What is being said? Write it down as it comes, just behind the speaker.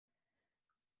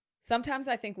Sometimes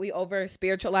I think we over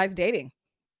spiritualize dating.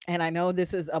 And I know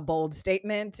this is a bold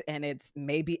statement and it's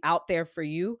maybe out there for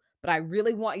you, but I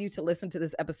really want you to listen to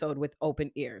this episode with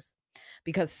open ears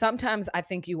because sometimes I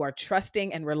think you are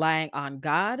trusting and relying on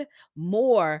God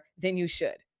more than you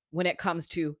should when it comes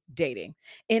to dating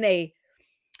in a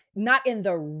not in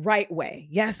the right way.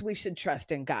 Yes, we should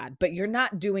trust in God, but you're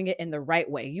not doing it in the right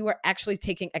way. You are actually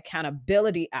taking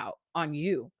accountability out on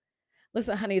you.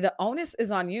 Listen, honey, the onus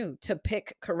is on you to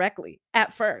pick correctly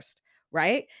at first,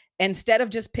 right? Instead of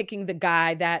just picking the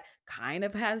guy that kind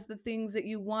of has the things that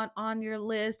you want on your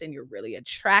list and you're really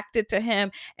attracted to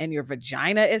him and your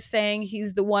vagina is saying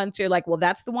he's the one. So you're like, well,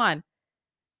 that's the one.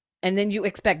 And then you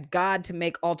expect God to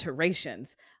make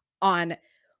alterations on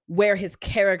where his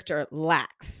character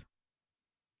lacks.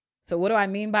 So what do I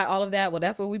mean by all of that? Well,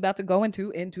 that's what we're about to go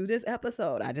into this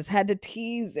episode. I just had to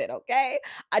tease it, okay?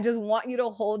 I just want you to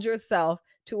hold yourself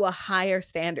to a higher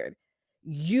standard.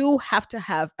 You have to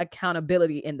have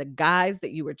accountability in the guys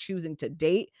that you are choosing to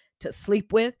date, to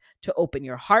sleep with, to open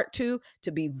your heart to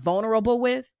be vulnerable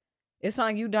with. It's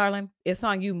on you, darling. It's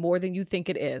on you more than you think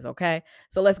it is, okay?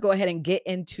 So let's go ahead and get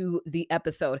into the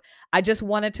episode. I just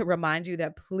wanted to remind you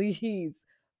that please,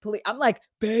 I'm like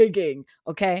begging,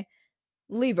 okay?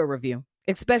 Leave a review,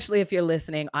 especially if you're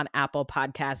listening on Apple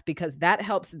Podcasts, because that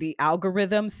helps the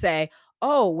algorithm say,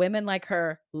 oh, women like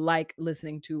her like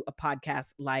listening to a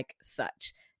podcast like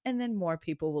such. And then more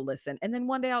people will listen. And then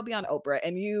one day I'll be on Oprah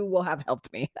and you will have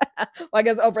helped me. Well, I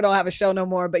guess Oprah don't have a show no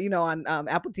more, but on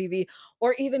Apple TV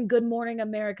or even Good Morning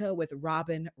America with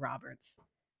Robin Roberts.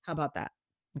 How about that?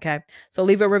 Okay. So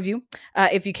leave a review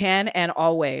if you can. And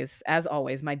always, as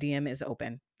always, my DM is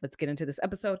open. Let's get into this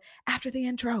episode after the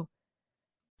intro.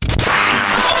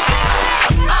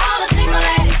 All the single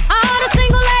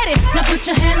ladies, now put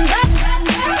your hands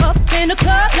up in the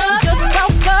club, just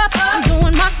broke up, I'm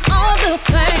doing my own little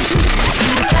thing.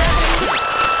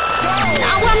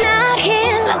 Now I'm out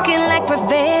here looking like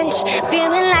revenge,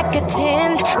 feeling like a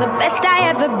 10, the best I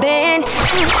ever been.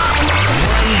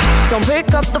 Don't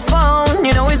pick up the phone,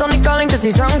 he's only calling cause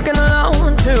he's drunk and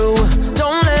alone too.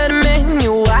 Don't let him in,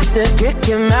 you have to kick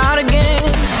him out again.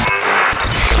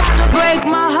 Break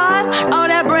my heart, oh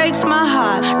that breaks my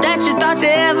heart. That you thought you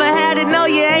ever had it, no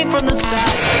you ain't from the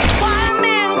start. Why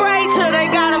men great till they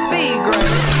gotta be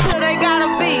great? Till they gotta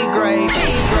be great.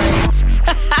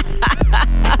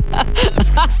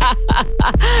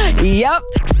 Yep.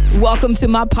 Welcome to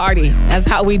my party. That's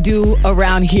how we do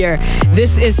around here.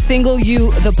 This is Single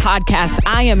You, the podcast.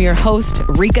 I am your host,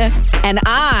 Rika, and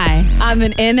I'm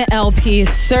an NLP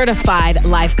certified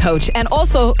life coach and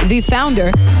also the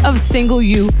founder of Single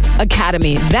You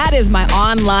Academy. That is my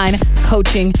online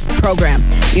coaching program.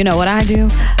 You know what I do?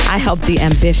 I help the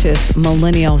ambitious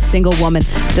millennial single woman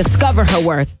discover her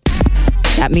worth.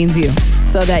 That means you.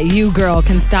 So that you, girl,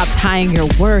 can stop tying your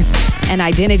worth and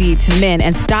identity to men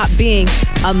and stop being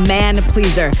a man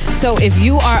pleaser. So if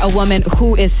you are a woman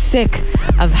who is sick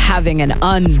of having an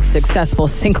unsuccessful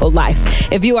single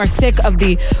life, if you are sick of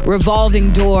the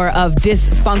revolving door of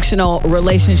dysfunctional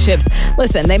relationships,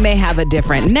 listen, they may have a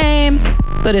different name,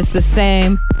 but it's the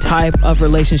same type of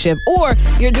relationship. Or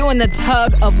you're doing the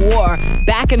tug of war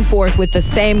back and forth with the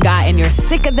same guy and you're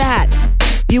sick of that.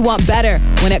 You want better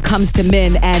when it comes to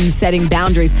men and setting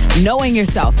boundaries, knowing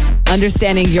yourself,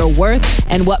 understanding your worth,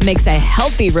 and what makes a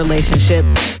healthy relationship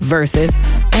versus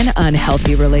an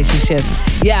unhealthy relationship.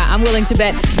 Yeah, I'm willing to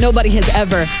bet nobody has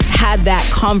ever had that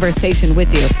conversation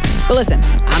with you. But listen,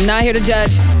 I'm not here to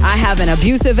judge. I have an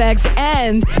abusive ex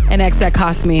and an ex that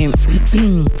cost me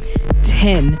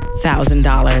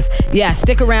 $10,000. Yeah,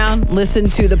 stick around, listen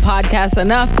to the podcast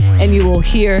enough, and you will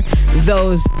hear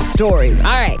those stories. All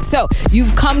right, so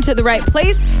you've come to the right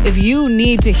place if you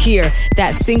need to hear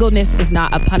that singleness is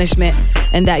not a punishment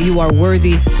and that you are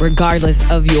worthy regardless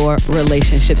of your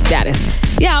relationship status.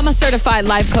 Yeah, I'm a certified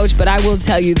life coach, but I will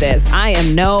tell you this, I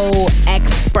am no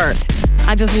expert.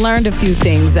 I just learned a few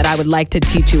things that I would like to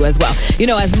teach you as well.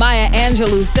 As Maya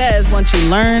Angelou says, once you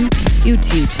learn, you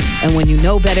teach. And when you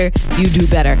know better, you do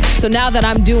better. So now that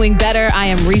I'm doing better, I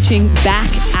am reaching back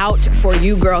out for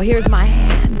you, girl. Here's my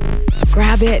hand.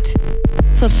 Grab it.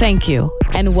 So thank you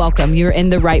and welcome. You're in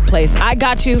the right place. I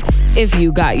got you if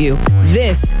you got you.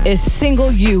 This is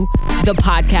Single You, the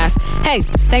podcast. Hey,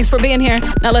 thanks for being here.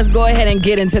 Now let's go ahead and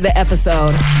get into the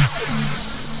episode.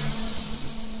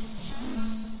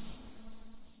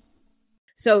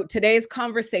 So today's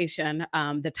conversation,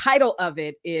 the title of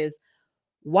it is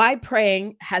Why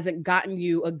Praying Hasn't Gotten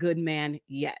You a Good Man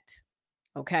Yet.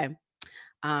 Okay.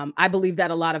 I believe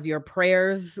that a lot of your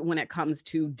prayers when it comes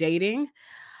to dating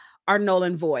are null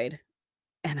and void.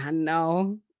 And I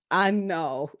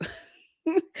know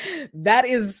That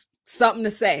is something to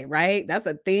say, right? That's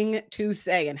a thing to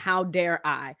say. And how dare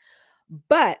I?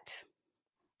 But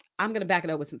I'm going to back it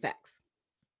up with some facts.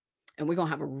 And we're going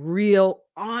to have a real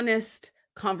honest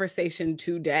conversation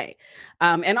today.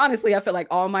 And honestly, I feel like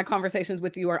all my conversations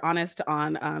with you are honest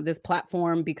on this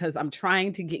platform, because I'm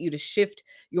trying to get you to shift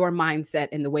your mindset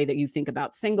in the way that you think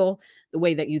about single, the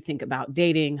way that you think about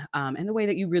dating, and the way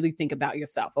that you really think about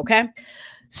yourself. Okay.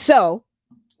 So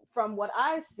from what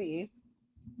I see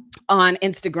on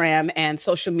Instagram and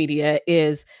social media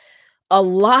is a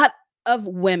lot of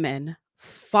women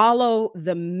follow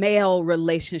the male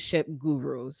relationship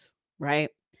gurus, right?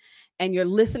 And you're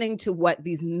listening to what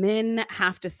these men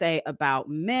have to say about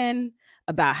men,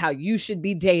 about how you should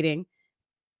be dating.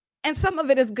 And some of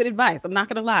it is good advice. I'm not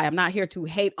going to lie. I'm not here to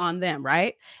hate on them,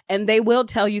 right? And they will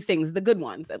tell you things, the good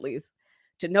ones at least,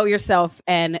 to know yourself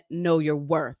and know your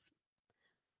worth.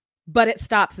 But it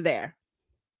stops there.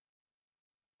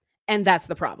 And that's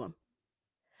the problem.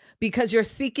 Because you're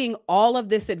seeking all of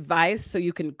this advice so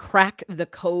you can crack the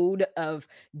code of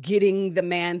getting the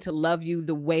man to love you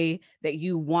the way that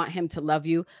you want him to love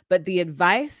you. But the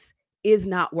advice is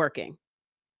not working.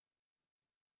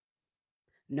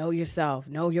 Know yourself,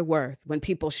 know your worth. When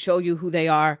people show you who they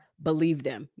are, believe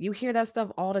them. You hear that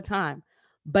stuff all the time,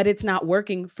 but it's not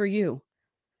working for you.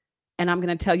 And I'm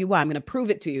going to tell you why. I'm going to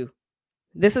prove it to you.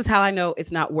 This is how I know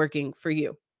it's not working for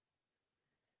you.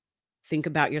 Think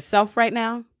about yourself right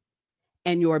now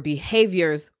and your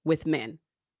behaviors with men.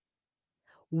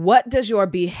 What does your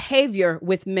behavior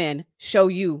with men show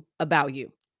you about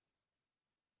you?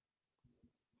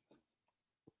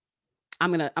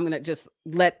 I'm gonna just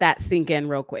let that sink in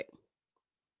real quick.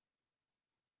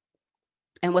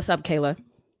 And what's up, Kayla?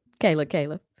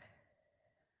 Kayla.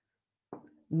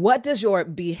 What does your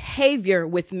behavior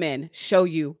with men show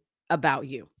you about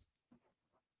you?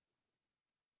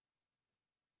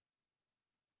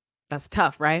 That's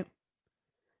tough, right?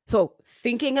 So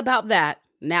thinking about that,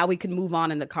 now we can move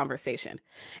on in the conversation.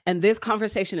 And this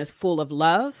conversation is full of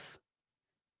love.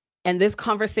 And this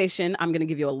conversation, I'm going to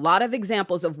give you a lot of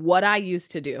examples of what I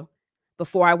used to do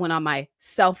before I went on my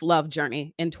self-love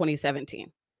journey in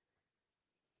 2017.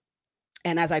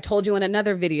 And as I told you in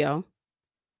another video,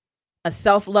 a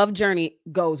self-love journey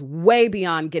goes way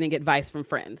beyond getting advice from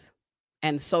friends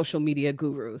and social media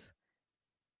gurus.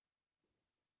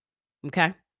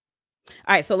 Okay?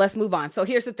 All right, so let's move on. So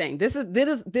here's the thing. This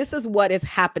is what is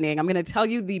happening. I'm going to tell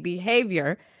you the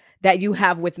behavior that you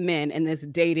have with men in this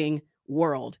dating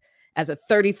world. As a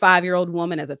 35-year-old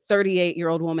woman, as a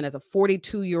 38-year-old woman, as a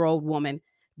 42-year-old woman,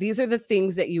 these are the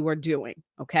things that you are doing,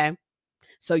 okay?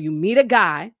 So you meet a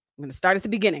guy. I'm going to start at the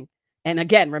beginning. And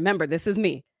again, remember, this is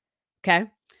me, okay?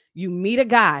 You meet a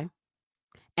guy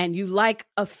and you like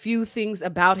a few things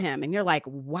about him. And you're like,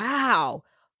 wow,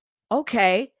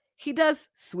 okay. He does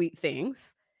sweet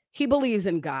things. He believes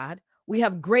in God. We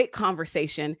have great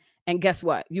conversation. And guess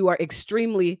what? You are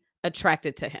extremely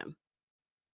attracted to him.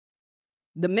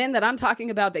 The men that I'm talking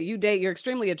about that you date, you're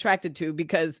extremely attracted to,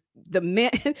 because the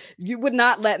men, you would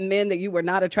not let men that you were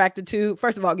not attracted to,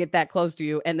 first of all, get that close to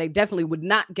you. And they definitely would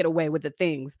not get away with the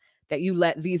things that you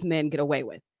let these men get away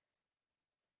with.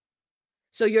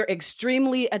 So you're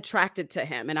extremely attracted to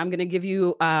him. And I'm going to give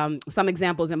you some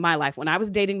examples in my life. When I was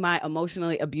dating my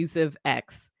emotionally abusive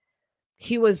ex,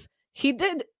 he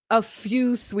did a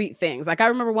few sweet things. Like I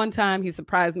remember one time he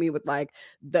surprised me with like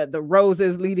the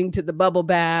roses leading to the bubble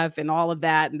bath and all of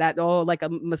that. And that, like a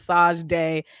massage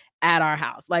day at our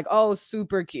house. Like, oh,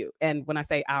 super cute. And when I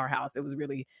say our house, it was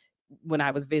really when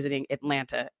I was visiting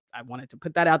Atlanta. I wanted to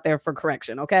put that out there for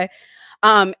correction. Okay.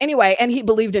 Anyway, and he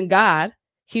believed in God.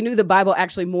 He knew the Bible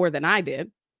actually more than I did.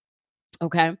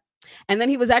 Okay. And then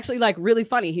he was actually like really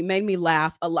funny. He made me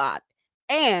laugh a lot.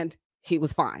 And he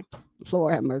was fine.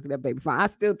 Lord have mercy, that baby fine. I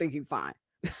still think he's fine.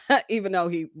 Even though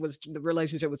the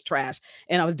relationship was trash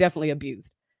and I was definitely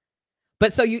abused.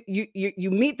 But so you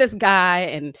meet this guy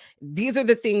and these are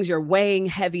the things you're weighing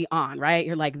heavy on, right?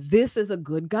 You're like, this is a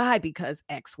good guy because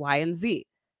X, Y, and Z.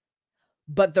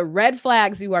 But the red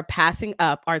flags you are passing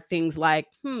up are things like,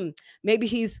 maybe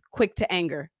he's quick to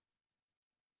anger.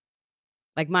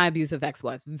 Like my abusive ex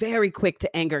was very quick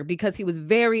to anger because he was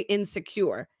very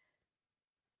insecure.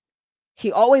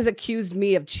 He always accused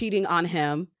me of cheating on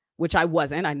him, which I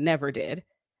wasn't. I never did.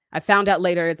 I found out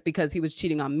later it's because he was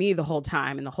cheating on me the whole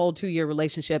time in the whole 2-year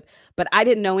relationship. But I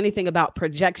didn't know anything about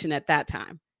projection at that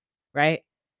time, right?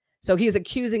 So he's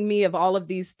accusing me of all of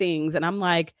these things. And I'm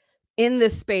like, in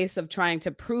this space of trying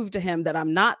to prove to him that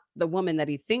I'm not the woman that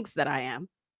he thinks that I am,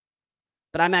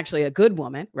 but I'm actually a good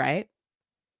woman, right?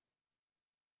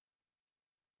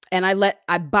 And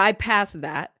I bypass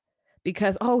that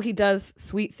because, oh, he does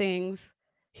sweet things.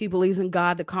 He believes in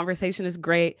God. The conversation is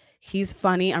great. He's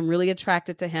funny. I'm really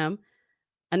attracted to him.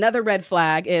 Another red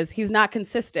flag is he's not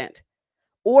consistent,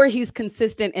 or he's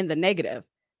consistent in the negative.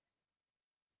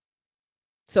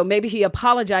 So maybe he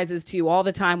apologizes to you all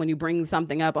the time when you bring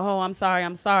something up. Oh, I'm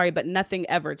sorry, but nothing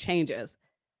ever changes.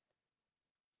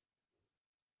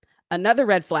 Another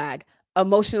red flag,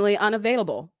 emotionally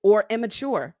unavailable or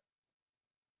immature.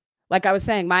 Like I was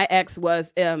saying, my ex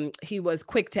was, he was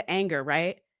quick to anger,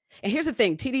 right? And here's the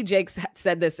thing, TD Jakes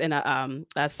said this in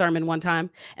a sermon one time,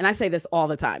 and I say this all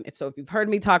the time. If you've heard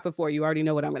me talk before, you already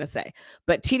know what I'm going to say.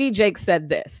 But TD Jakes said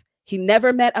this: he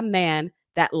never met a man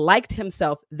that liked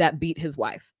himself that beat his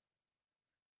wife.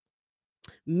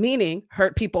 Meaning,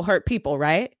 hurt people,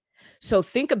 right? So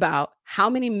think about how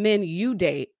many men you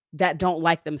date that don't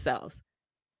like themselves.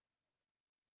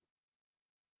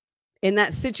 In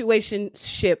that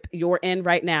situationship you're in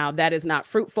right now that is not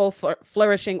fruitful,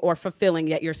 flourishing, or fulfilling,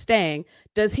 yet you're staying,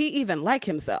 does he even like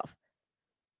himself?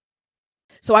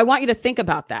 So I want you to think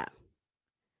about that.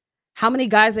 How many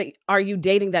guys are you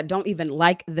dating that don't even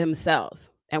like themselves?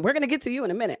 And we're going to get to you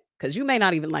in a minute, because you may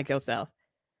not even like yourself.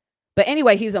 But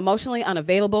anyway, he's emotionally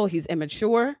unavailable. He's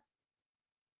immature.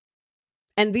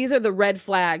 And these are the red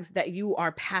flags that you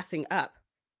are passing up.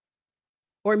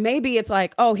 Or maybe it's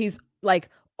like, oh, he's like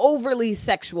overly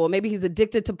sexual. Maybe he's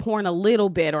addicted to porn a little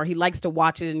bit, or he likes to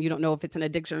watch it and you don't know if it's an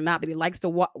addiction or not, but he likes to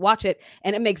watch it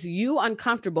and it makes you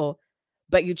uncomfortable,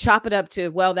 but you chop it up to,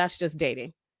 well, that's just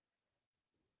dating.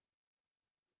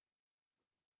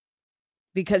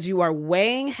 Because you are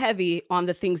weighing heavy on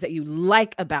the things that you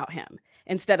like about him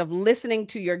instead of listening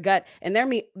to your gut. And there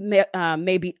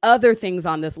may be other things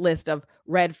on this list of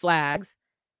red flags,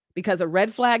 because a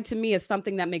red flag to me is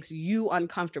something that makes you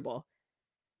uncomfortable.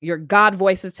 Your God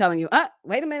voice is telling you,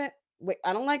 wait a minute. Wait,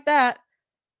 I don't like that.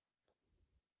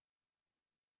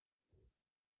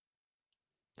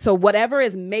 So whatever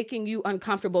is making you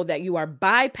uncomfortable that you are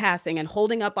bypassing and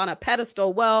holding up on a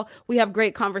pedestal, well, we have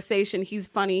great conversation. He's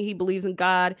funny. He believes in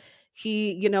God.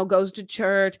 He, goes to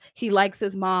church. He likes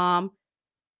his mom.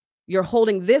 You're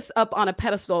holding this up on a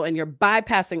pedestal and you're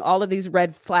bypassing all of these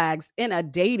red flags in a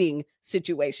dating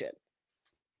situation.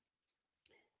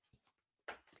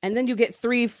 And then you get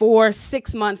 3, 4,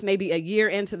 6 months, maybe a year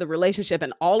into the relationship,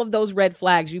 and all of those red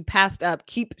flags you passed up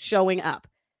keep showing up.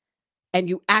 And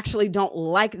you actually don't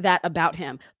like that about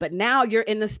him. But now you're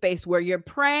in the space where you're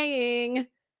praying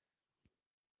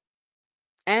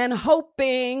and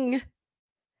hoping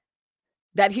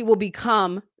that he will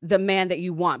become the man that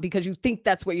you want, because you think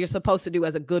that's what you're supposed to do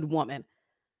as a good woman.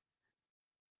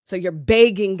 So you're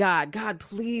begging God,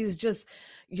 please just,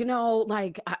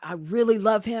 I really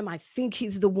love him. I think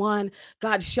he's the one.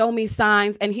 God, show me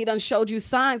signs. And he done showed you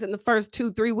signs in the first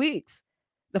 2-3 weeks,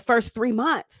 the first 3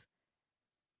 months.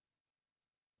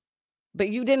 But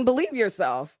you didn't believe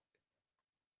yourself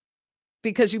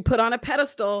because you put on a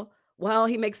pedestal. Well,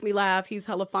 he makes me laugh. He's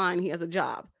hella fine. He has a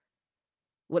job.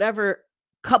 Whatever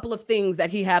couple of things that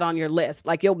he had on your list.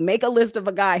 Like, you'll make a list of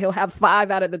a guy. He'll have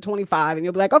 5 out of the 25 and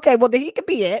you'll be like, okay, well, he could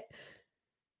be it.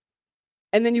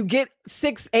 And then you get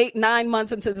 6, 8, 9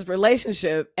 months into this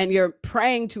relationship and you're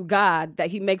praying to God that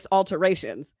he makes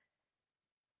alterations.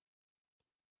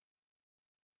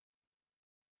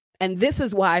 And this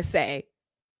is why I say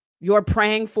your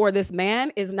praying for this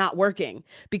man is not working,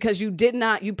 because you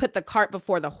put the cart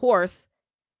before the horse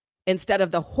instead of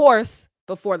the horse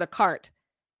before the cart.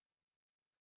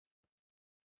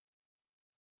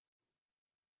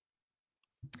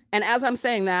 And as I'm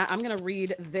saying that, I'm going to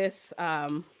read this,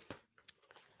 something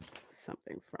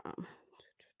from,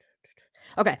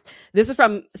 okay, this is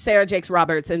from Sarah Jakes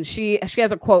Roberts, and she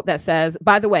has a quote that says,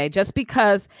 by the way, just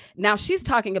because, now she's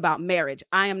talking about marriage.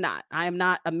 I am not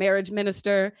a marriage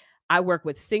minister. I work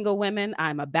with single women.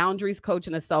 I'm a boundaries coach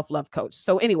and a self-love coach.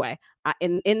 So anyway,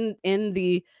 I'm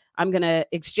going to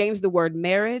exchange the word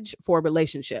marriage for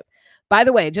relationship. By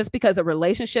the way, just because a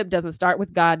relationship doesn't start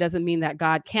with God doesn't mean that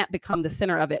God can't become the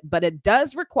center of it, but it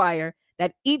does require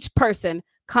that each person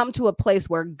come to a place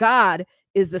where God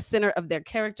is the center of their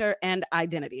character and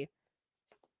identity.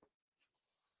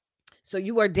 So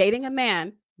you are dating a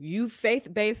man, you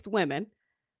faith-based women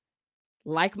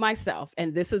like myself,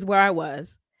 and this is where I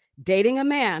was, dating a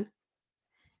man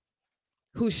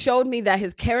who showed me that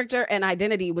his character and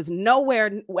identity was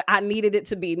nowhere I needed it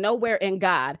to be, nowhere in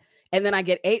God. And then I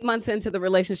get 8 months into the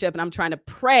relationship and I'm trying to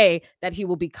pray that he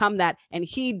will become that, and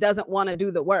he doesn't want to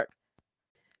do the work.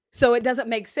 So it doesn't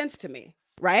make sense to me,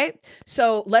 right?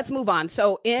 So let's move on.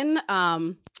 So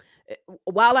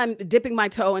while I'm dipping my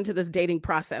toe into this dating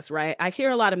process, right, I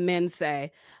hear a lot of men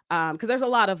say, because there's a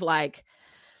lot of like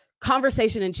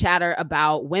conversation and chatter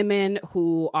about women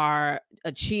who are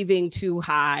achieving too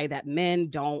high, that men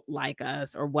don't like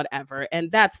us or whatever.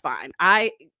 And that's fine.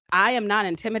 I am not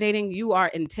intimidating. You are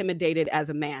intimidated as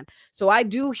a man. So I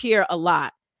do hear a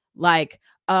lot like,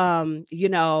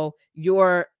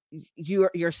 you're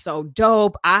so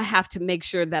dope. I have to make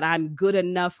sure that I'm good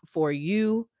enough for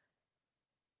you.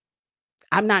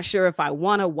 I'm not sure if I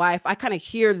want a wife. I kind of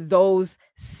hear those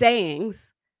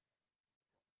sayings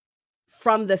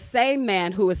from the same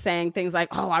man who is saying things like,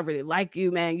 oh, I really like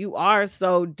you, man. You are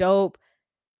so dope.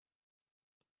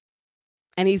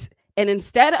 And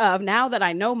instead of, now that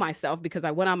I know myself, because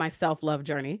I went on my self-love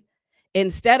journey,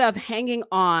 instead of hanging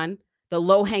on the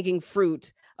low-hanging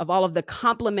fruit of all of the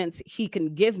compliments he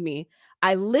can give me,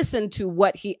 I listen to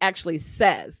what he actually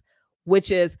says,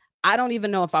 which is, I don't even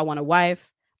know if I want a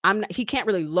wife. He can't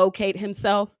really locate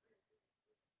himself.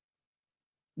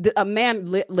 A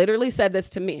man literally said this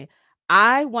to me.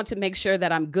 I want to make sure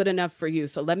that I'm good enough for you.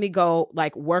 So let me go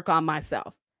like work on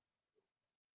myself.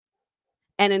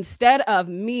 And instead of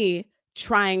me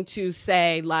trying to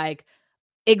say like,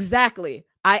 exactly,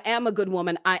 I am a good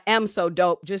woman. I am so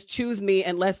dope. Just choose me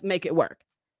and let's make it work.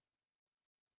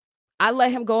 I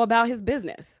let him go about his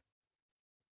business.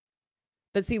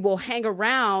 But see, we'll hang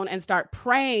around and start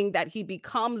praying that he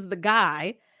becomes the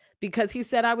guy because he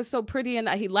said I was so pretty and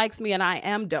that he likes me and I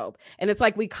am dope. And it's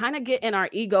like we kind of get in our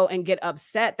ego and get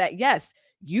upset that, yes,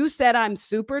 you said I'm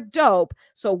super dope.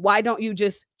 So why don't you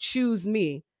just choose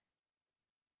me?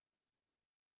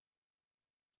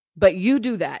 But you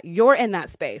do that. You're in that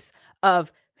space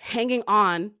of hanging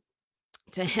on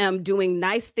to him doing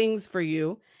nice things for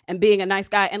you and being a nice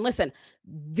guy. And listen,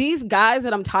 these guys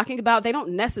that I'm talking about, they don't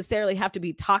necessarily have to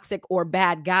be toxic or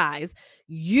bad guys.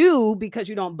 You, because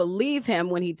you don't believe him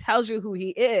when he tells you who he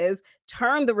is,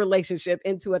 turn the relationship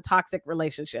into a toxic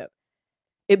relationship.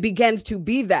 It begins to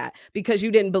be that because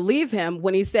you didn't believe him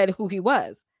when he said who he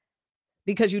was.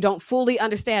 Because you don't fully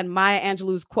understand Maya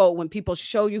Angelou's quote, when people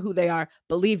show you who they are,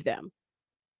 believe them.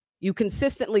 You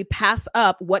consistently pass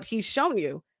up what he's shown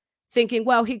you, thinking,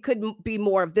 well, he could be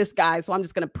more of this guy, so I'm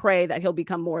just going to pray that he'll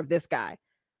become more of this guy.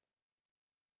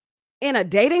 In a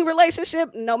dating relationship,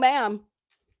 no, ma'am.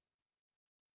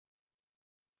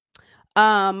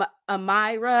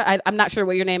 Amira, I'm not sure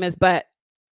what your name is, but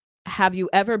have you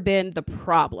ever been the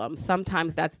problem?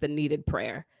 Sometimes that's the needed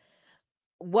prayer.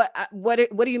 What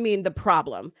do you mean the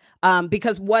problem?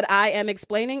 Because what I am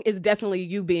explaining is definitely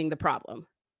you being the problem.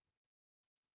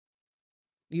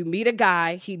 You meet a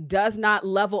guy, he does not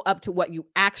level up to what you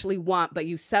actually want, but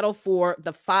you settle for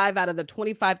the 5 out of the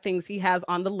 25 things he has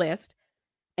on the list,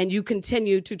 and you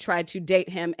continue to try to date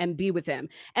him and be with him.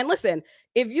 And listen,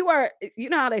 if you are, you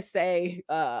know how they say,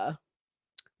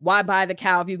 why buy the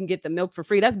cow if you can get the milk for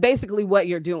free? That's basically what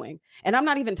you're doing. And I'm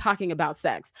not even talking about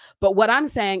sex. But what I'm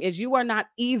saying is you are not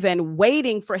even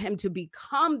waiting for him to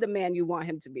become the man you want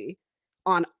him to be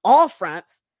on all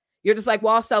fronts. You're just like,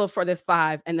 well, I'll settle for this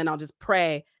 5, and then I'll just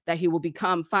pray that he will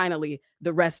become finally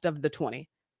the rest of the 20.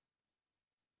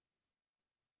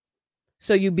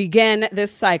 So you begin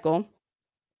this cycle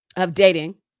of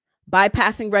dating,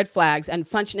 bypassing red flags and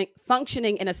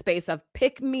functioning in a space of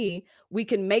pick me. We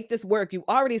can make this work. You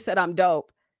already said I'm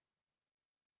dope.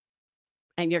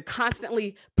 And you're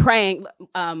constantly praying.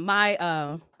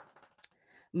 My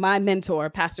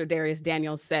mentor, Pastor Darius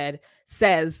Daniels,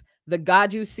 says, the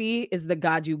God you see is the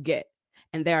God you get.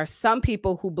 And there are some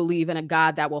people who believe in a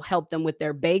God that will help them with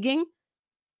their begging.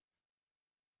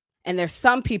 And there's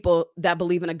some people that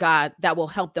believe in a God that will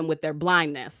help them with their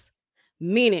blindness.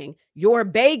 Meaning you're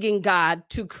begging God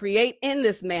to create in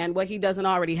this man what he doesn't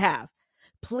already have.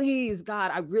 Please,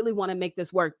 God, I really want to make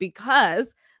this work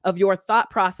because of your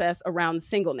thought process around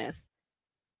singleness.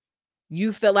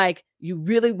 You feel like you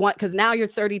really want, because now you're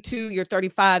 32, you're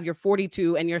 35, you're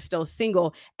 42, and you're still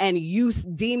single, and you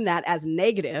deem that as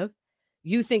negative.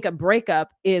 You think a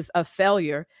breakup is a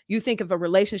failure. You think if a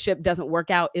relationship doesn't work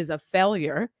out is a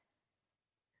failure.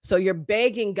 So you're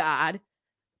begging God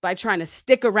by trying to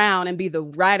stick around and be the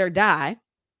ride or die,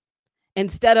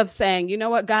 instead of saying, you know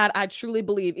what, God, I truly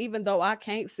believe, even though I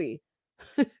can't see,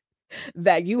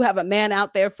 that you have a man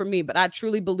out there for me, but I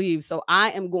truly believe. So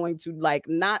I am going to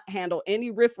not handle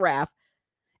any riffraff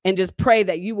and just pray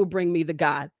that you will bring me the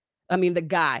guy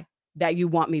that you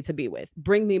want me to be with.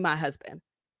 Bring me my husband.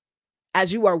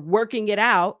 As you are working it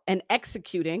out and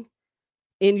executing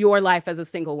in your life as a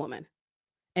single woman,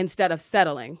 instead of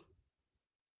settling.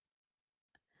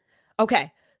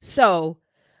 Okay, so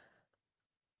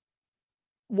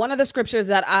one of the scriptures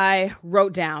that I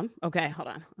wrote down, okay, hold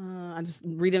on. I'm just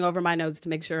reading over my notes to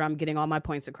make sure I'm getting all my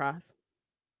points across.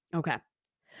 Okay.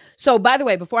 So by the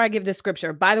way, before I give this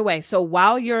scripture, by the way, so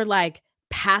while you're like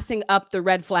passing up the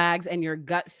red flags and your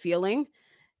gut feeling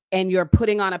and you're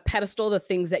putting on a pedestal the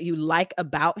things that you like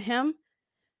about him,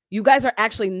 you guys are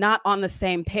actually not on the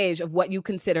same page of what you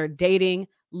consider dating,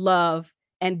 love,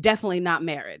 and definitely not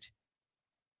marriage.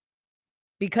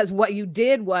 Because what you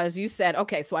did was you said,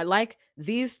 okay, so I like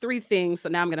these three things. So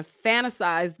now I'm going to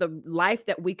fantasize the life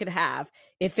that we could have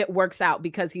if it works out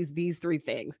because he's these three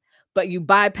things. But you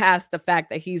bypass the fact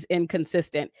that he's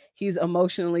inconsistent. He's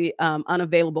emotionally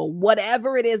unavailable.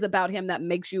 Whatever it is about him that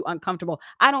makes you uncomfortable.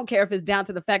 I don't care if it's down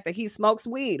to the fact that he smokes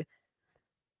weed.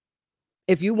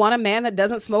 If you want a man that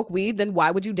doesn't smoke weed, then why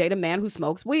would you date a man who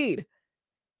smokes weed?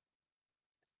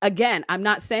 Again, I'm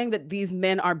not saying that these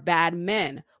men are bad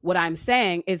men. What I'm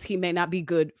saying is he may not be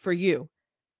good for you.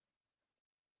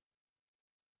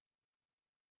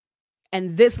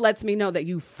 And this lets me know that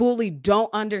you fully don't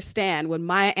understand when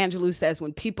Maya Angelou says,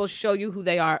 when people show you who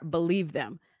they are, believe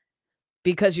them.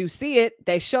 Because you see it,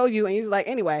 they show you, and you're just like,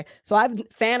 anyway, so I've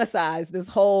fantasized this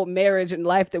whole marriage and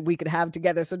life that we could have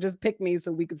together. So just pick me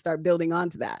so we can start building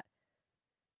onto that.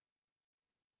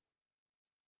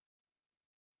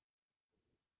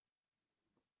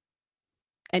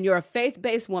 And you're a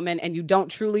faith-based woman and you don't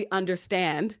truly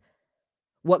understand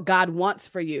what God wants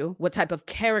for you, what type of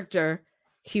character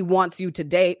he wants you to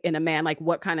date in a man, like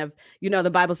what kind of, the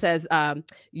Bible says,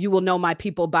 you will know my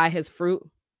people by his fruit.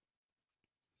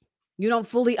 You don't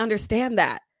fully understand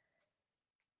that.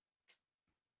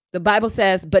 The Bible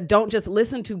says, but don't just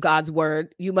listen to God's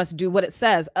word. You must do what it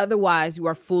says. Otherwise, you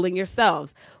are fooling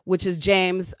yourselves, which is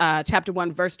James chapter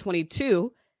 1, verse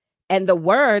 22. And the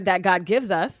word that God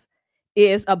gives us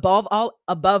is above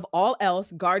all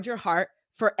else, guard your heart,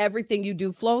 for everything you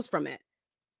do flows from it.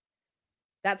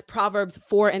 That's Proverbs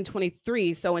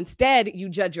 4:23. So instead, you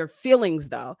judge your feelings,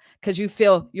 though, because you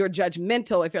feel you're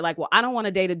judgmental. If you're like, well, I don't want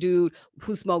to date a dude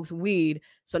who smokes weed,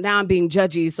 so now I'm being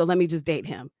judgy, so let me just date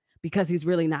him because he's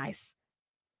really nice.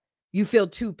 You feel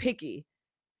too picky.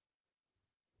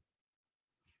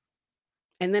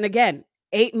 And then again,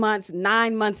 8 months,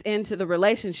 9 months into the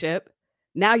relationship,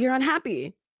 now you're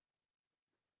unhappy.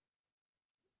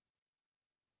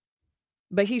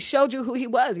 But he showed you who he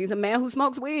was. He's a man who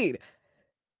smokes weed.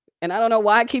 And I don't know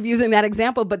why I keep using that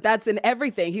example, but that's in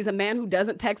everything. He's a man who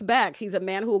doesn't text back. He's a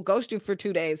man who will ghost you for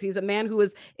 2 days. He's a man who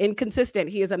is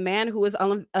inconsistent. He is a man who is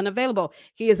unavailable.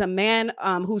 He is a man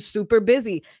who's super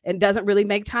busy and doesn't really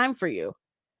make time for you.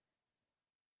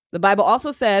 The Bible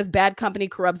also says bad company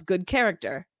corrupts good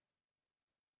character.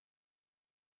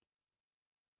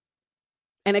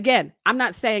 And again, I'm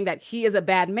not saying that he is a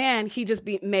bad man. He just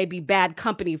may be bad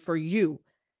company for you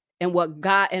and what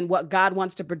God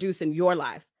wants to produce in your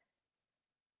life.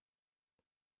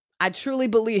 I truly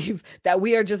believe that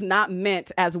we are just not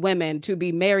meant as women to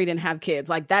be married and have kids.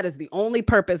 Like that is the only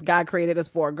purpose God created us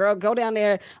for. Girl, go down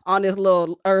there on this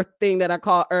little earth thing that I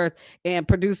call earth and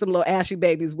produce some little ashy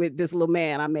babies with this little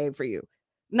man I made for you.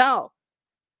 No,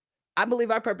 I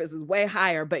believe our purpose is way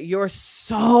higher, but you're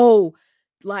so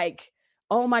like,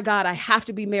 oh my God, I have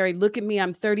to be married. Look at me.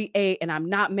 I'm 38 and I'm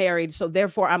not married. So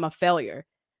therefore I'm a failure.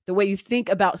 The way you think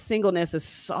about singleness is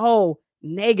so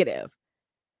negative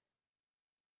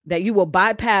that you will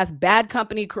bypass bad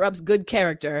company corrupts good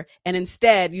character. And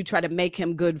instead you try to make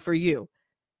him good for you.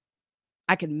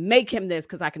 I can make him this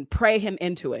because I can pray him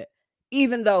into it,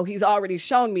 even though he's already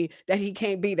shown me that he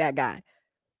can't be that guy,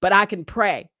 but I can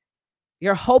pray.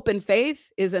 Your hope and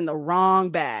faith is in the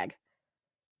wrong bag.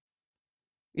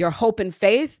 Your hope and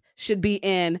faith should be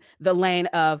in the lane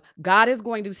of God is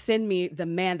going to send me the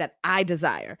man that I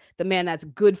desire, the man that's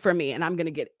good for me. And I'm going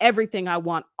to get everything I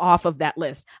want off of that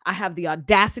list. I have the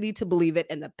audacity to believe it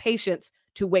and the patience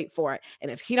to wait for it. And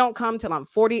if he don't come till I'm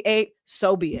 48,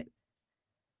 so be it.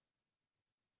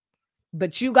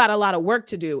 But you got a lot of work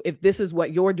to do if this is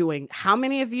what you're doing. How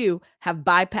many of you have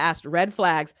bypassed red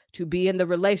flags to be in the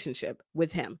relationship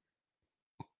with him?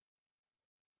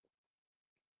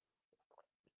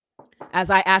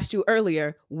 As I asked you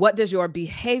earlier, what does your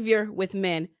behavior with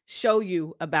men show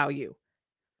you about you?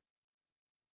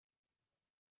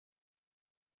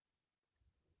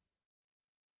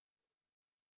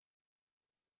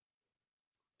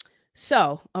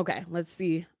 So, okay, let's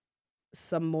see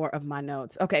some more of my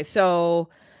notes. Okay, so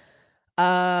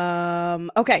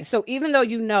even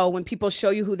though when people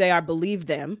show you who they are, believe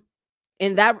them.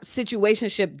 In that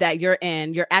situationship that you're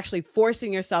in, you're actually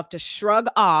forcing yourself to shrug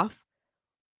off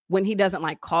when he doesn't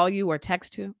like call you or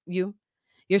text to you.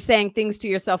 You're saying things to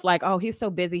yourself like, oh, he's so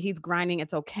busy, he's grinding,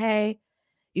 it's okay.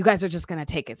 You guys are just going to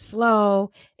take it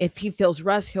slow. If he feels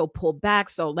rushed, he'll pull back.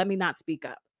 So let me not speak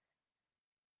up.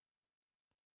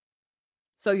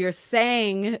 So you're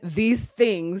saying these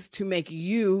things to make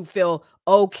you feel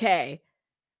okay.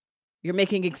 You're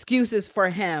making excuses for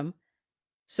him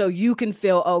so you can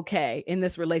feel okay in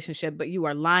this relationship, but you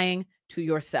are lying to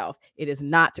yourself. It is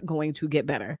not going to get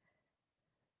better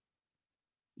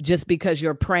just because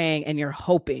you're praying and you're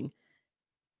hoping.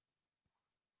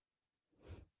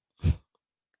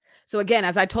 So again,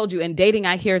 as I told you, in dating,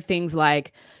 I hear things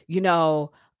like,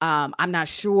 I'm not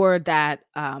sure that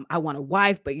I want a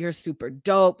wife, but you're super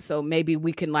dope. So maybe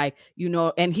we can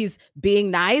and he's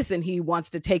being nice and he wants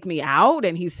to take me out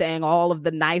and he's saying all of the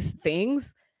nice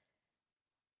things.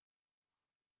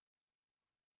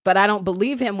 But I don't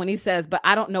believe him when he says, but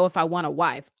I don't know if I want a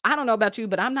wife. I don't know about you,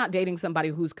 but I'm not dating somebody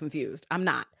who's confused. I'm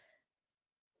not.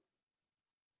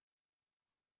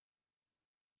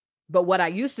 But what I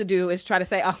used to do is try to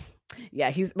say, oh, yeah,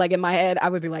 he's like, in my head, I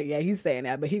would be like, yeah, he's saying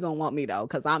that, but he gonna want me though,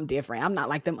 because I'm different. I'm not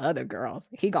like them other girls.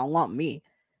 He gonna want me.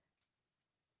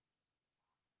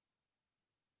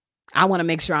 I want to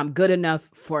make sure I'm good enough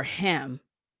for him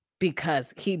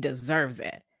because he deserves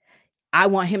it. I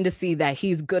want him to see that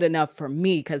he's good enough for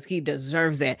me because he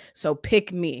deserves it. So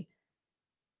pick me.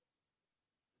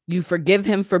 You forgive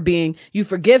him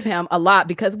a lot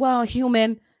because, well,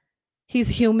 he's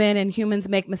human and humans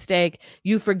make mistakes.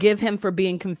 You forgive him for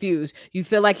being confused. You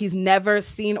feel like he's never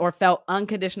seen or felt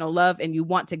unconditional love and you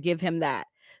want to give him that.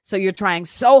 So you're trying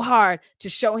so hard to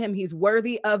show him he's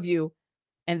worthy of you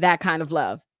and that kind of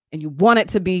love. And you want it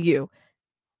to be you.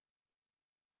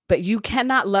 But you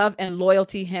cannot love and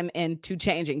loyalty him into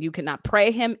changing. You cannot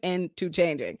pray him into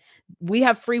changing. We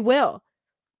have free will.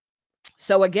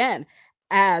 So again,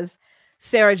 as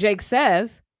Sarah Jakes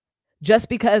says, just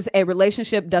because a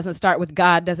relationship doesn't start with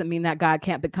God doesn't mean that God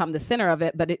can't become the center of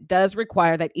it, but it does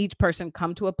require that each person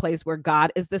come to a place where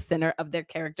God is the center of their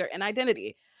character and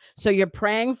identity. So you're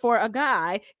praying for a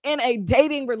guy in a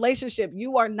dating relationship.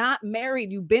 You are not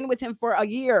married. You've been with him for a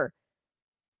year.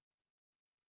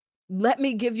 Let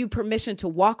me give you permission to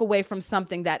walk away from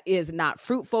something that is not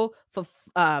fruitful,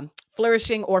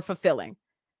 flourishing, or fulfilling.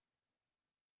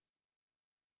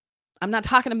 I'm not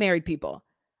talking to married people.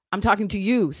 I'm talking to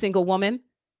you, single woman,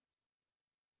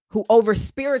 who over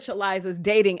spiritualizes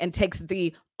dating and takes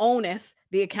the onus,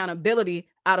 the accountability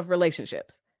out of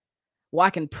relationships. Well, I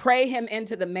can pray him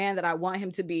into the man that I want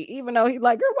him to be, even though he's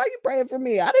like, girl, why are you praying for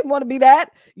me? I didn't want to be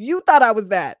that. You thought I was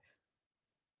that.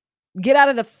 Get out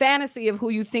of the fantasy of who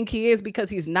you think he is because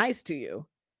he's nice to you.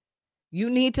 You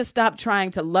need to stop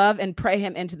trying to love and pray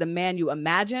him into the man you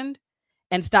imagined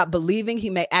and stop believing he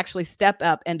may actually step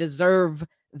up and deserve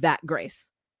that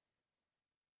grace.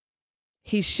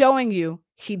 He's showing you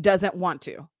he doesn't want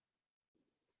to. I'm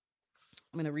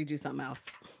going to read you something else.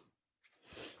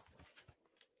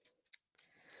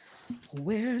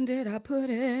 Where did I put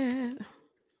it?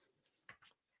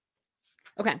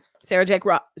 Okay. Sarah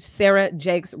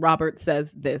Jakes Roberts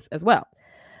says this as well.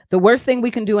 The worst thing we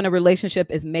can do in a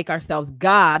relationship is make ourselves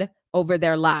God over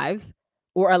their lives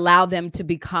or allow them to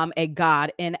become a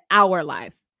God in our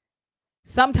life.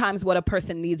 Sometimes what a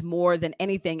person needs more than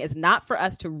anything is not for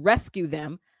us to rescue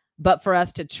them, but for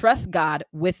us to trust God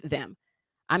with them.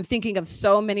 I'm thinking of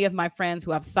so many of my friends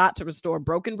who have sought to restore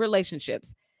broken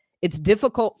relationships. It's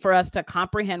difficult for us to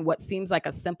comprehend what seems like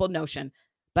a simple notion,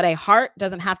 but a heart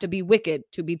doesn't have to be wicked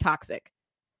to be toxic.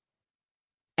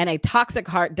 And a toxic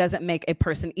heart doesn't make a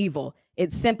person evil.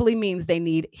 It simply means they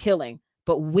need healing,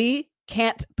 but we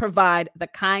can't provide the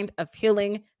kind of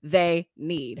healing they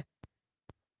need.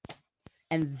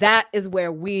 And that is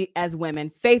where we as women,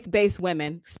 faith-based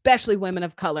women, especially women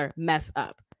of color, mess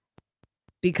up.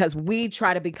 Because we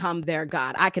try to become their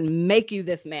God. I can make you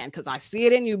this man because I see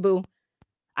it in you, boo.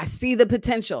 I see the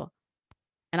potential.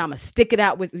 And I'm going to stick it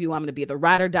out with you. I'm going to be the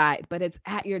ride or die. But it's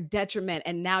at your detriment.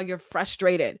 And now you're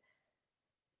frustrated.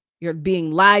 You're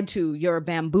being lied to. You're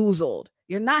bamboozled.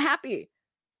 You're not happy.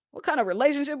 What kind of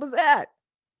relationship was that?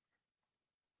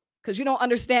 Because you don't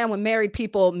understand what married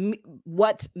people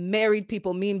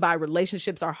mean by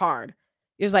relationships are hard.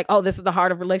 You're just like, oh, this is the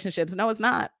heart of relationships. No, it's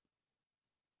not.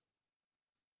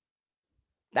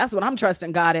 That's what I'm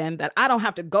trusting God in, that I don't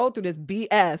have to go through this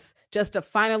BS just to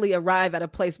finally arrive at a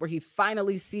place where he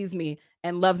finally sees me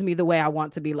and loves me the way I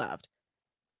want to be loved.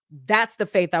 That's the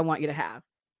faith I want you to have.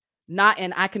 Not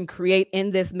in I can create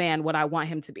in this man what I want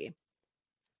him to be.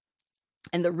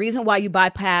 And the reason why you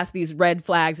bypass these red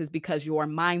flags is because your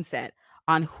mindset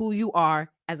on who you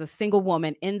are as a single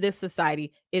woman in this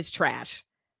society is trash.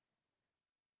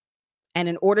 And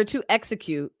in order to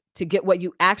execute, to get what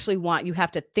you actually want, you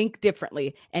have to think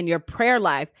differently. And your prayer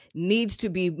life needs to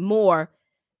be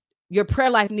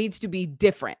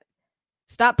different.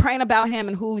 Stop praying about him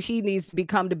and who he needs to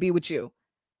become to be with you.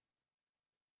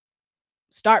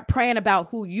 Start praying about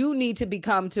who you need to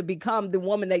become the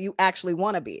woman that you actually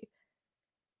want to be.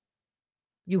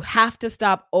 You have to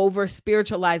stop over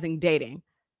spiritualizing dating.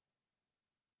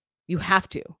 You have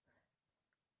to.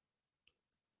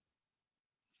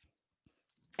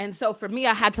 And so for me,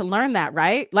 I had to learn that,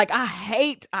 right? Like I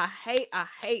hate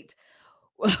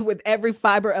with every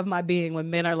fiber of my being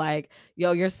when men are like,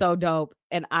 yo, you're so dope.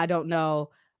 And I don't know.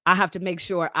 I have to make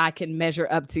sure I can measure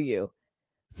up to you.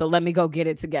 So let me go get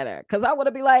it together. Cause I want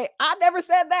to be like, I never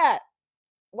said that.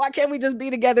 Why can't we just be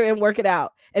together and work it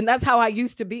out? And that's how I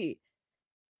used to be.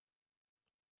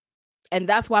 And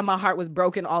that's why my heart was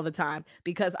broken all the time,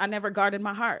 because I never guarded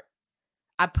my heart.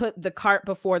 I put the cart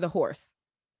before the horse.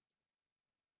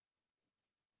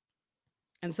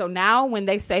 And so now when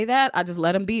they say that, I just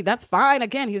let him be. That's fine.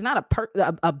 Again, he's not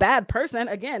a bad person.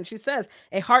 Again, she says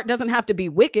a heart doesn't have to be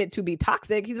wicked to be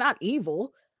toxic. He's not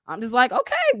evil. I'm just like,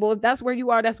 okay, well, if that's where you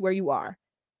are, that's where you are.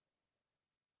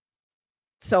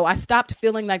 So I stopped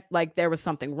feeling like there was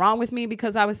something wrong with me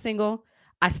because I was single.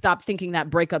 I stopped thinking that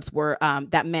breakups were,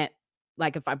 that meant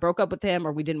like if I broke up with him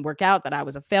or we didn't work out, that I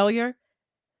was a failure.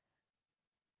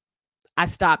 I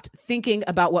stopped thinking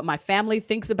about what my family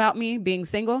thinks about me being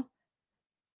single.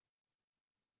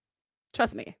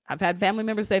 Trust me, I've had family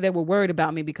members say they were worried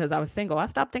about me because I was single. I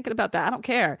stopped thinking about that. I don't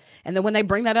care. And then when they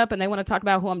bring that up and they want to talk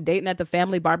about who I'm dating at the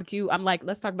family barbecue, I'm like,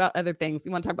 let's talk about other things.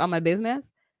 You want to talk about my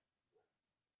business?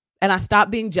 And I stopped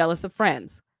being jealous of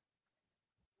friends.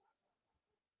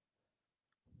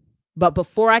 But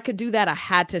before I could do that, I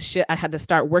had to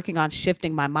start working on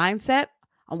shifting my mindset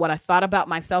on what I thought about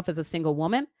myself as a single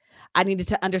woman. I needed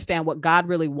to understand what God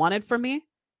really wanted for me.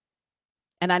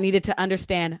 And I needed to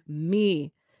understand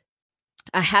me.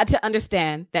 I had to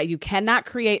understand that you cannot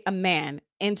create a man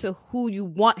into who you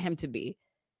want him to be.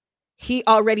 He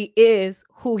already is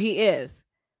who he is.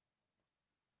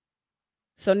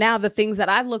 So now the things that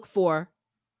I look for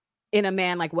in a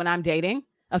man, like when I'm dating,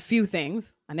 a few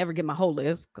things. I never get my whole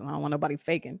list because I don't want nobody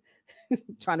faking,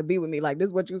 trying to be with me like, this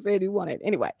is what you said you wanted.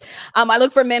 Anyway, I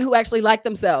look for men who actually like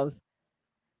themselves.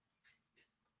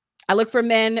 I look for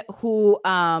men who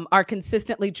are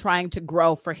consistently trying to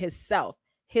grow for his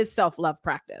self-love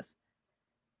practice.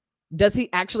 Does he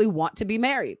actually want to be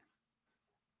married?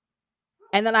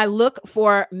 And then I look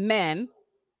for men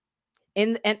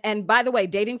and by the way,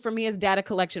 dating for me is data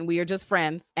collection. We are just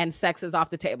friends and sex is off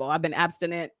the table. I've been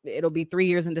abstinent. It'll be 3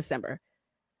 years in December.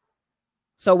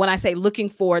 So when I say looking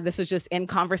for, this is just in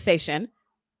conversation.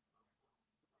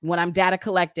 When I'm data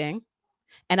collecting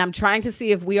and I'm trying to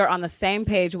see if we are on the same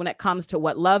page when it comes to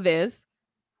what love is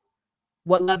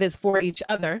for each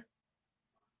other.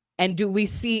 And do we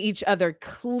see each other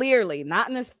clearly, not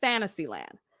in this fantasy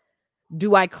land?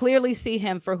 Do I clearly see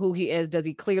him for who he is? Does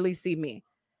he clearly see me?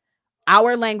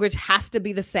 Our language has to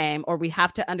be the same, or we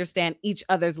have to understand each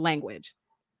other's language.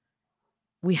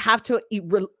 We have to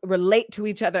relate to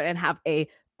each other and have a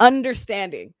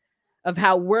understanding of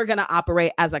how we're going to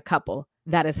operate as a couple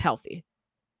that is healthy.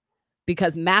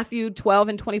 Because Matthew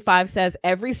 12:25 says,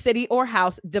 every city or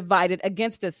house divided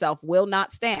against itself will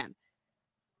not stand.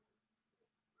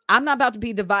 I'm not about to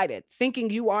be divided, thinking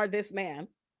you are this man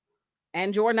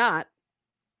and you're not.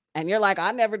 And you're like,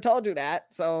 I never told you that.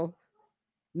 So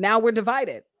now we're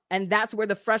divided. And that's where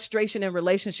the frustration in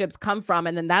relationships come from.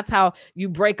 And then that's how you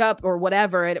break up or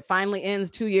whatever. And it finally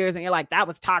ends 2 years. And you're like, that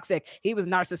was toxic. He was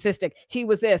narcissistic. He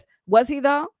was this. Was he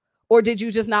though? Or did you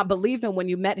just not believe him when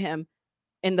you met him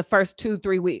in the first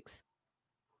 2-3 weeks?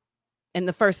 In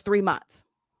the first 3 months?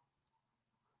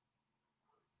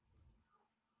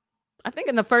 I think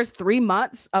in the first 3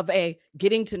 months of a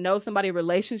getting to know somebody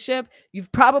relationship,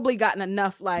 you've probably gotten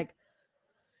enough like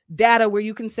data where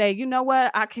you can say, you know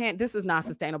what, I can't, this is not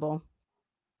sustainable.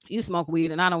 You smoke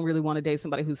weed and I don't really want to date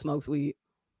somebody who smokes weed.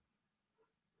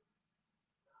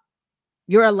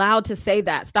 You're allowed to say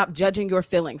that. Stop judging your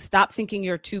feelings. Stop thinking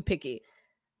you're too picky.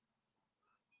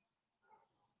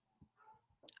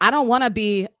 I don't want to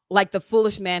be like the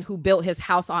foolish man who built his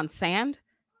house on sand.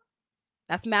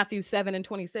 That's Matthew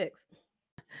 7:26.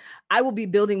 I will be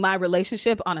building my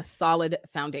relationship on a solid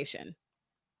foundation.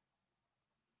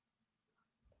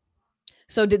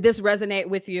 So did this resonate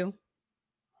with you?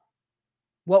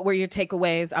 What were your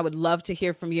takeaways? I would love to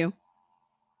hear from you.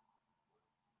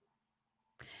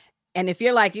 And if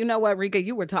you're like, you know what, Rika,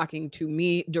 you were talking to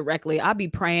me directly. I'll be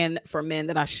praying for men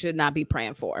that I should not be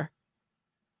praying for.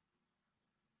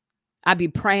 I'd be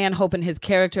praying, hoping his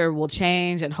character will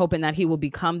change and hoping that he will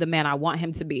become the man I want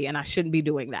him to be. And I shouldn't be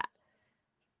doing that.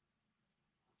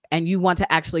 And you want to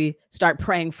actually start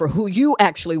praying for who you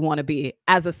actually want to be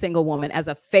as a single woman, as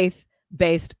a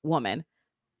faith-based woman.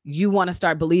 You want to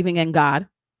start believing in God.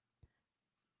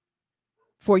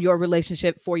 for your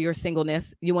relationship, for your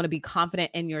singleness. You want to be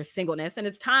confident in your singleness. And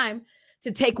it's time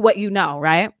to take what you know,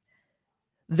 right?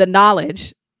 The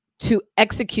knowledge to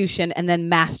execution and then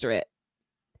master it.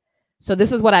 So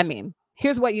this is what I mean.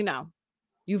 Here's what you know.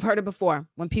 You've heard it before.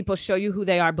 When people show you who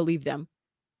they are, believe them.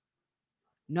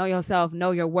 Know yourself,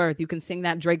 know your worth. You can sing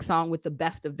that Drake song with the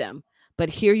best of them. But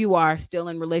here you are still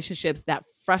in relationships that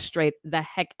frustrate the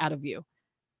heck out of you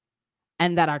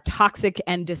and that are toxic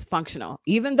and dysfunctional.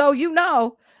 Even though you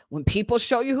know when people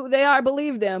show you who they are,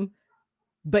 believe them,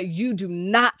 but you do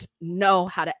not know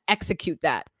how to execute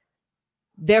that.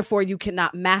 Therefore, you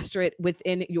cannot master it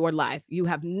within your life. You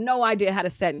have no idea how to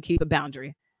set and keep a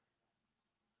boundary.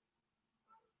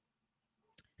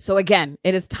 So again,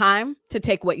 it is time to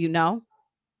take what you know,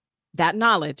 that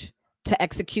knowledge, to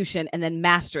execution, and then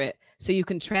master it so you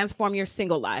can transform your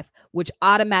single life, which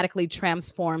automatically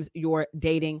transforms your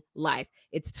dating life.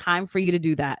 It's time for you to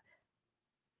do that.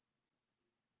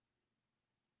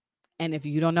 And if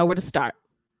you don't know where to start,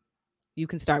 you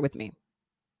can start with me.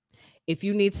 If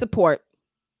you need support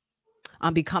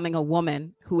on becoming a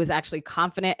woman who is actually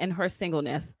confident in her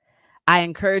singleness, I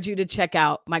encourage you to check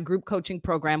out my group coaching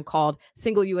program called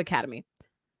Single You Academy.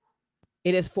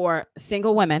 It is for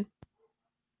single women.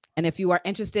 And if you are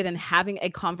interested in having a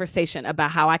conversation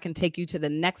about how I can take you to the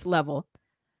next level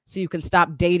so you can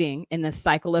stop dating in this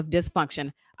cycle of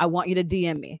dysfunction, I want you to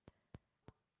DM me.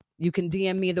 You can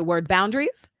DM me the word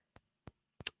boundaries,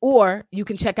 or you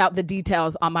can check out the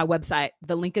details on my website.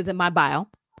 The link is in my bio.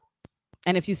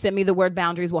 And if you send me the word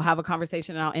boundaries, we'll have a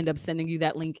conversation and I'll end up sending you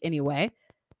that link anyway.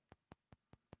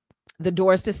 The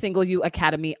doors to Single You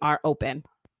Academy are open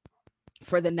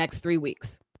for the next 3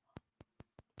 weeks.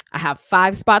 I have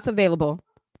 5 spots available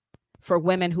for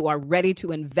women who are ready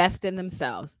to invest in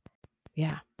themselves.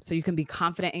 Yeah. So you can be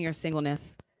confident in your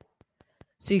singleness.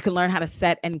 So you can learn how to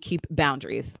set and keep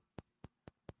boundaries.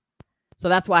 So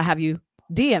that's why I have you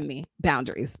DM me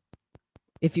boundaries.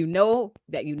 If you know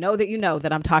that you know that you know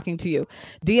that I'm talking to you,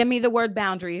 DM me the word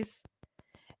boundaries.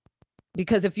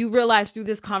 Because if you realize through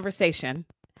this conversation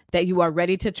that you are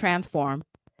ready to transform,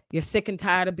 you're sick and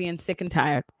tired of being sick and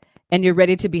tired, and you're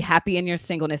ready to be happy in your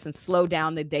singleness and slow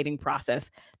down the dating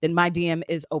process, then my DM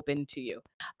is open to you.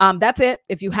 That's it.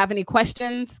 If you have any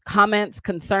questions, comments,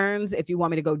 concerns, if you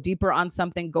want me to go deeper on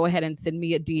something, go ahead and send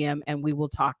me a DM and we will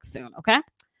talk soon. Okay?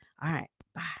 All right.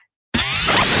 Bye.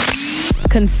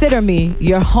 Consider me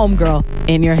your homegirl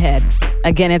in your head.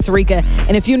 Again, it's Rika.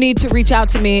 And if you need to reach out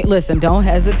to me, listen, don't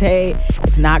hesitate.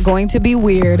 It's not going to be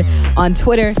weird. On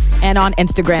Twitter and on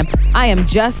Instagram, I am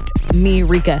just me,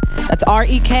 Rika. That's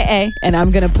REKA. And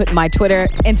I'm going to put my Twitter,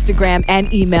 Instagram,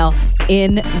 and email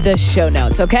in the show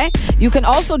notes. Okay? You can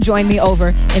also join me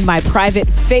over in my private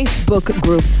Facebook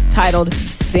group titled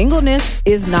Singleness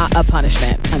is Not a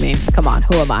Punishment. I mean, come on,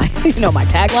 who am I? You know my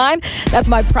tagline? That's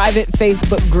my private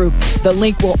Facebook group. The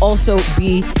link will also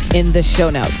be in the show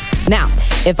notes. Now,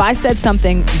 if I said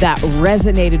something that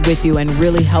resonated with you and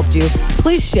really helped you,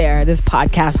 please share this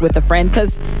podcast with a friend,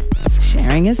 because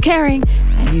sharing is caring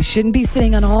and you shouldn't be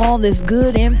sitting on all this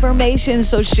good information.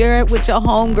 So share it with your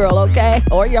homegirl, okay?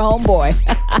 Or your homeboy.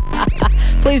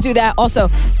 Please do that. Also,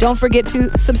 don't forget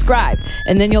to subscribe,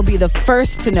 and then you'll be the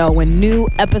first to know when new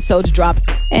episodes drop.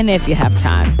 And if you have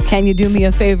time, can you do me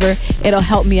a favor? It'll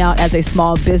help me out as a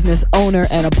small business owner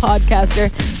and a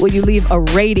podcaster. Will you leave a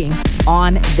rating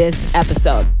on this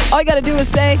episode? All you got to do is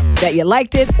say that you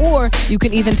liked it, or you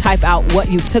can even type out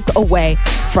what you took away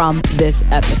from this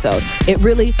episode. It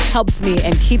really helps me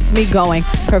and keeps me going,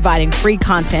 providing free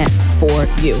content for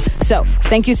you. So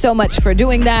thank you so much for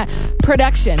doing that.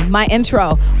 Production, my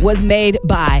intro was made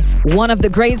by one of the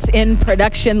greats in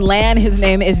production land. His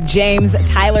name is James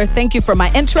Tyler. Thank you for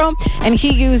my intro. And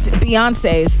he used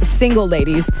Beyonce's Single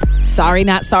Ladies, Sorry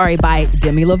Not Sorry by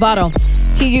Demi Lovato.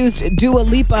 He used Dua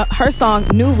Lipa, her song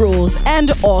New Rules,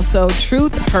 and also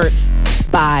Truth Hurts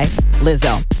by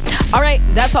Lizzo. All right,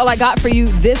 that's all I got for you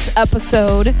this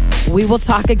episode. We will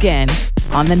talk again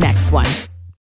on the next one.